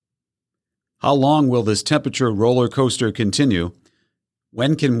How long will this temperature roller coaster continue?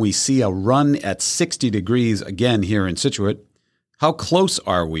 When can we see a run at 60 degrees again here in Scituate? How close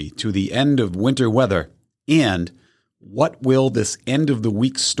are we to the end of winter weather? And what will this end of the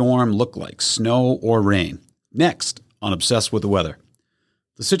week storm look like, snow or rain? Next on Obsessed with the Weather.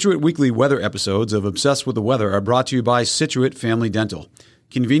 The Scituate Weekly weather episodes of Obsessed with the Weather are brought to you by Scituate Family Dental,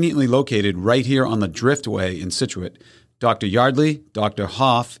 conveniently located right here on the Driftway in Scituate. Dr. Yardley, Dr.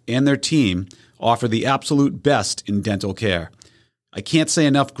 Hoff, and their team offer the absolute best in dental care. I can't say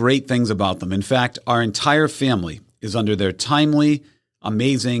enough great things about them. In fact, our entire family is under their timely,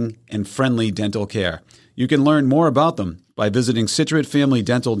 amazing, and friendly dental care. You can learn more about them by visiting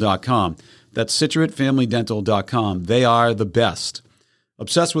ScituateFamilyDental.com. That's ScituateFamilyDental.com. They are the best.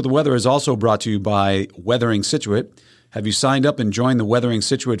 Obsessed with the Weather is also brought to you by Weathering Scituate. Have you signed up and joined the Weathering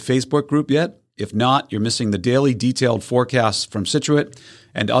Scituate Facebook group yet? If not, you're missing the daily detailed forecasts from Scituate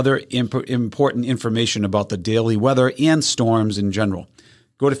and other important information about the daily weather and storms in general.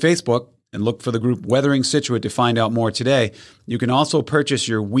 Go to Facebook and look for the group Weathering Scituate to find out more today. You can also purchase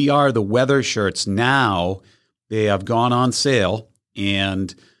your We Are the Weather shirts now. They have gone on sale,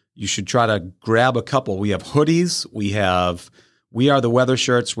 and you should try to grab a couple. We have hoodies. We have We Are the Weather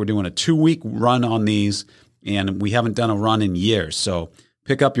shirts. We're doing a 2-week run on these, and we haven't done a run in years. So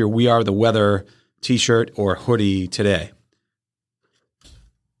pick up your We Are the Weather t-shirt or hoodie today.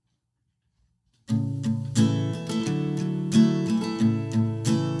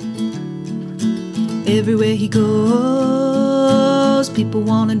 Everywhere he goes, people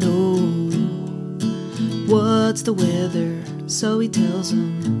want to know what's the weather, so he tells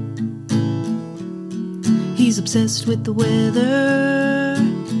them. He's obsessed with the weather,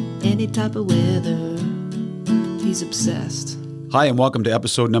 any type of weather, he's obsessed. Hi, and welcome to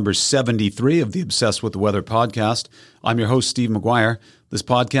episode number 73 of the Obsessed with the Weather podcast. I'm your host, Steve McGuire. This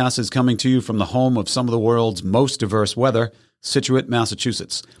podcast is coming to you from the home of some of the world's most diverse weather, Scituate,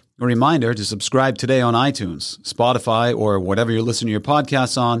 Massachusetts. A reminder to subscribe today on iTunes, Spotify, or whatever you're listening to your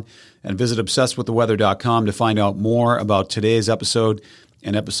podcasts on, and visit obsessedwiththeweather.com to find out more about today's episode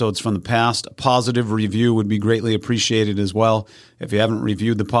and episodes from the past. A positive review would be greatly appreciated as well. If you haven't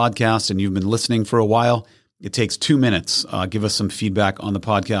reviewed the podcast and you've been listening for a while, it takes 2 minutes. Give us some feedback on the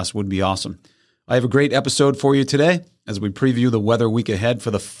podcast would be awesome. I have a great episode for you today as we preview the weather week ahead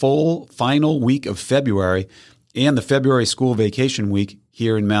for the final week of February and the February school vacation week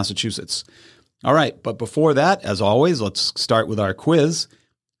here in Massachusetts. All right, but before that, as always, let's start with our quiz.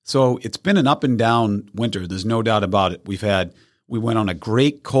 So it's been an up and down winter. There's no doubt about it. We went on a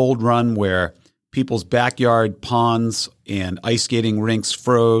great cold run where people's backyard ponds and ice skating rinks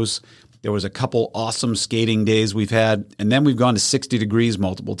froze. There was a couple awesome skating days we've had, and then we've gone to 60 degrees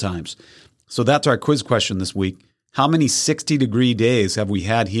multiple times. So that's our quiz question this week. How many 60-degree days have we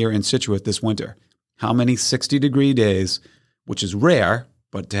had here in Scituate this winter? How many 60-degree days, which is rare,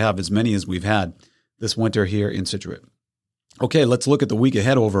 but to have as many as we've had this winter here in Scituate. Okay, let's look at the week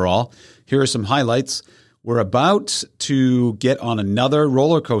ahead overall. Here are some highlights. We're about to get on another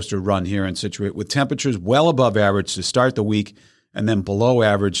roller coaster run here in Scituate with temperatures well above average to start the week and then below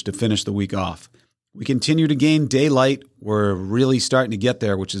average to finish the week off. We continue to gain daylight. We're really starting to get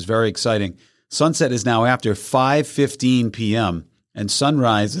there, which is very exciting. Sunset is now after 5:15 p.m., and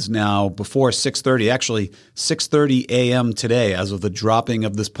sunrise is now before 6:30, actually 6:30 a.m. today as of the dropping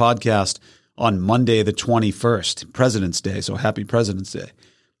of this podcast on Monday the 21st, President's Day, so happy President's Day.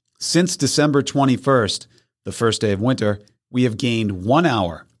 Since December 21st, the first day of winter, we have gained 1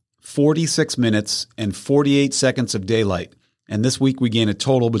 hour, 46 minutes, and 48 seconds of daylight. And this week we gain a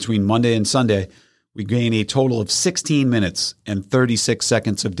total between Monday and Sunday. We gain a total of 16 minutes and 36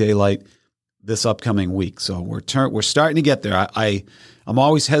 seconds of daylight this upcoming week. So we're starting to get there. I'm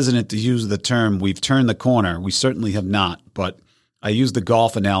always hesitant to use the term we've turned the corner. We certainly have not, but I used the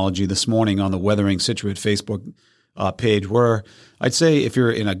golf analogy this morning on the Weathering Scituate Facebook page where I'd say if you're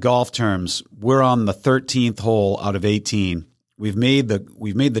in a golf terms, we're on the 13th hole out of 18. We've made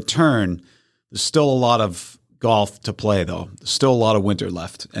the turn. There's still a lot of golf to play though. There's still a lot of winter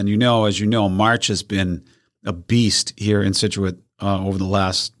left. And as you know, March has been a beast here in Scituate over the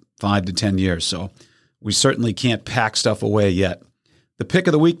last 5 to 10 years. So we certainly can't pack stuff away yet. The pick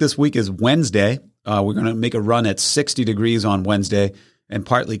of the week this week is Wednesday. We're going to make a run at 60 degrees on Wednesday and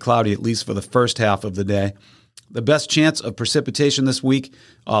partly cloudy, at least for the first half of the day. The best chance of precipitation this week,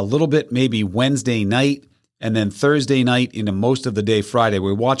 a little bit maybe Wednesday night and then Thursday night into most of the day Friday.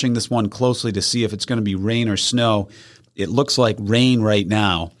 We're watching this one closely to see if it's going to be rain or snow. It looks like rain right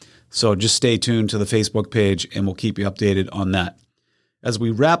now. So just stay tuned to the Facebook page and we'll keep you updated on that. As we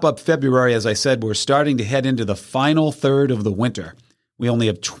wrap up February, as I said, we're starting to head into the final third of the winter. We only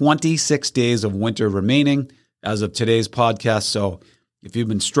have 26 days of winter remaining as of today's podcast. So if you've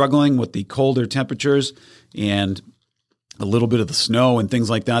been struggling with the colder temperatures and a little bit of the snow and things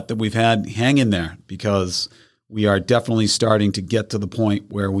like that we've had, hang in there, because we are definitely starting to get to the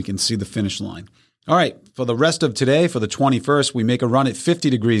point where we can see the finish line. All right, for the rest of today, for the 21st, we make a run at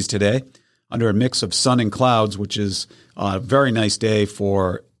 50 degrees today under a mix of sun and clouds, which is a very nice day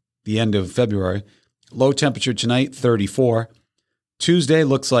for the end of February. Low temperature tonight, 34. Tuesday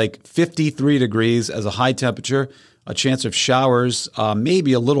looks like 53 degrees as a high temperature. A chance of showers,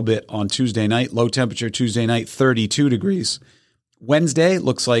 maybe a little bit on Tuesday night. Low temperature Tuesday night, 32 degrees. Wednesday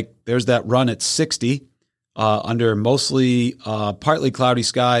looks like there's that run at 60 under mostly partly cloudy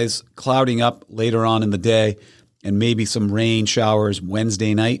skies, clouding up later on in the day, and maybe some rain showers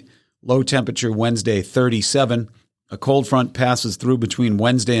Wednesday night. Low temperature Wednesday, 37. A cold front passes through between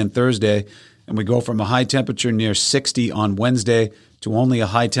Wednesday and Thursday, and we go from a high temperature near 60 on Wednesday to only a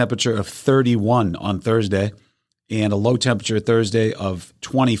high temperature of 31 on Thursday, and a low temperature Thursday of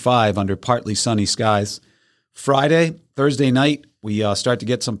 25 under partly sunny skies. Thursday night, we start to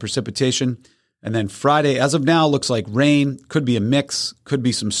get some precipitation, and then Friday, as of now, looks like rain. Could be a mix, could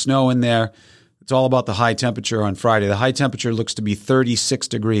be some snow in there. It's all about the high temperature on Friday. The high temperature looks to be 36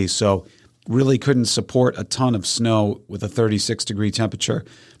 degrees, so really couldn't support a ton of snow with a 36-degree temperature.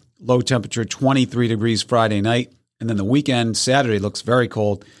 Low temperature, 23 degrees Friday night. And then the weekend, Saturday, looks very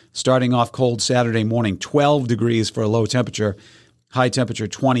cold. Starting off cold Saturday morning, 12 degrees for a low temperature. High temperature,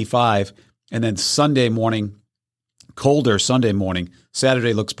 25. And then Sunday morning, colder Sunday morning.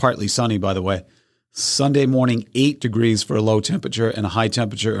 Saturday looks partly sunny, by the way. Sunday morning, 8 degrees for a low temperature and a high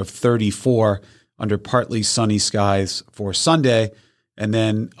temperature of 34 under partly sunny skies for Sunday. And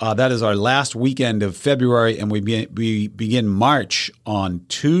then that is our last weekend of February, and we begin March on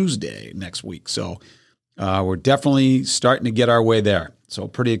Tuesday next week. So we're definitely starting to get our way there. So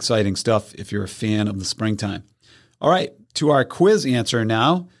pretty exciting stuff if you're a fan of the springtime. All right, to our quiz answer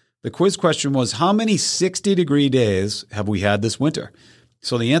now. The quiz question was, how many 60-degree days have we had this winter?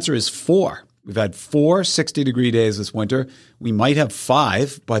 So the answer is 4. We've had 4 60-degree days this winter. We might have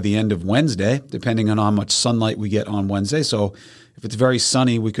 5 by the end of Wednesday, depending on how much sunlight we get on Wednesday. So if it's very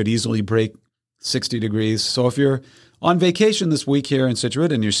sunny, we could easily break 60 degrees. So if you're on vacation this week here in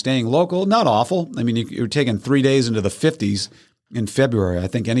Scituate and you're staying local, not awful. I mean, you're taking 3 days into the 50s in February. I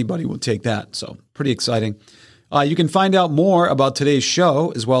think anybody will take that. So pretty exciting. You can find out more about today's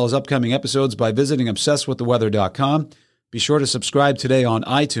show as well as upcoming episodes by visiting obsessedwiththeweather.com. Be sure to subscribe today on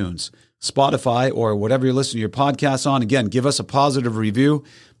iTunes, Spotify, or whatever you're listening to your podcasts on. Again, give us a positive review.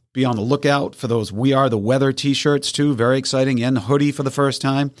 Be on the lookout for those We Are the Weather t-shirts too. Very exciting. And hoodie for the first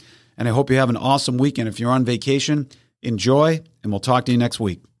time. And I hope you have an awesome weekend. If you're on vacation, enjoy, and we'll talk to you next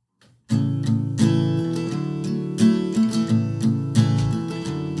week.